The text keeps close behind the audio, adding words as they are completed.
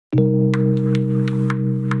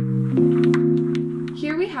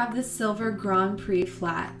have the Silver Grand Prix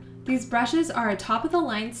flat. These brushes are a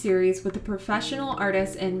top-of-the-line series with a professional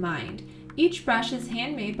artist in mind. Each brush is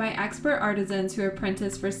handmade by expert artisans who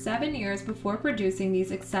apprenticed for 7 years before producing these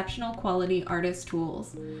exceptional quality artist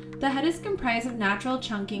tools. The head is comprised of natural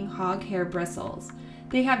chunking hog hair bristles.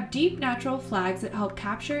 They have deep natural flags that help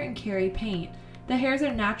capture and carry paint. The hairs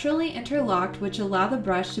are naturally interlocked, which allow the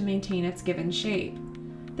brush to maintain its given shape.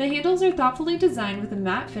 The handles are thoughtfully designed with a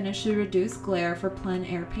matte finish to reduce glare for plein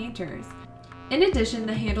air painters. In addition,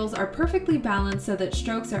 the handles are perfectly balanced so that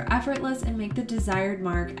strokes are effortless and make the desired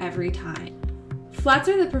mark every time. Flats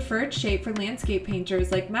are the preferred shape for landscape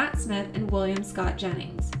painters like Matt Smith and William Scott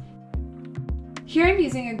Jennings. Here I'm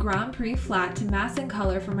using a Grand Prix flat to mask and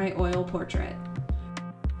color for my oil portrait.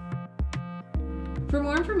 For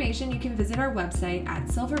more information, you can visit our website at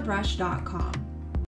silverbrush.com.